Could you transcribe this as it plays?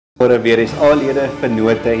Voor WRSA-lede,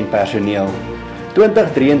 vennote en personeel.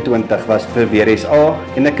 2023 was vir WRSA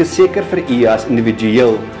en ek is seker vir u as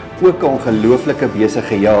individueel ook 'n ongelooflike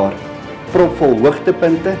besige jaar. Propvol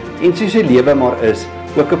hoogtepunte en soos die lewe maar is,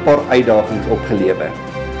 ook 'n paar uitdagings opgelewe.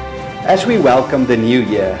 As we welcome the new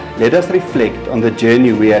year, let us reflect on the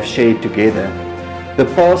journey we have shared together. The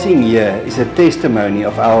passing year is a testimony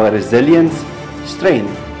of our resilience,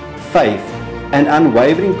 strength, faith, and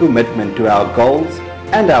unwavering commitment to our goals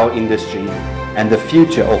and our industry and the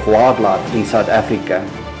future of wildlife in South Africa.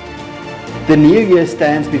 The new year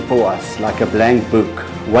stands before us like a blank book,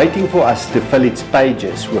 waiting for us to fill its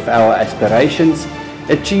pages with our aspirations,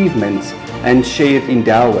 achievements, and shared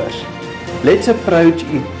endeavours. Let's approach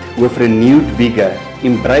it with renewed vigour,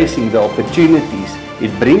 embracing the opportunities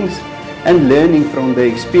it brings and learning from the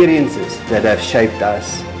experiences that have shaped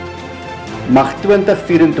us. Mag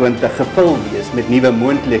 2024 gevul wees met nuwe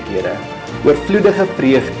moontlikhede, oorvloedige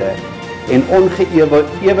vreugde en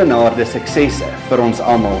ongeëwenaarde suksesse vir ons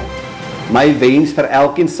almal. My wens vir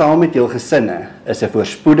elkeen saam met jul gesinne is 'n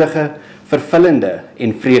voorspoedige, vervullende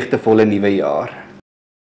en vreugdevolle nuwe jaar.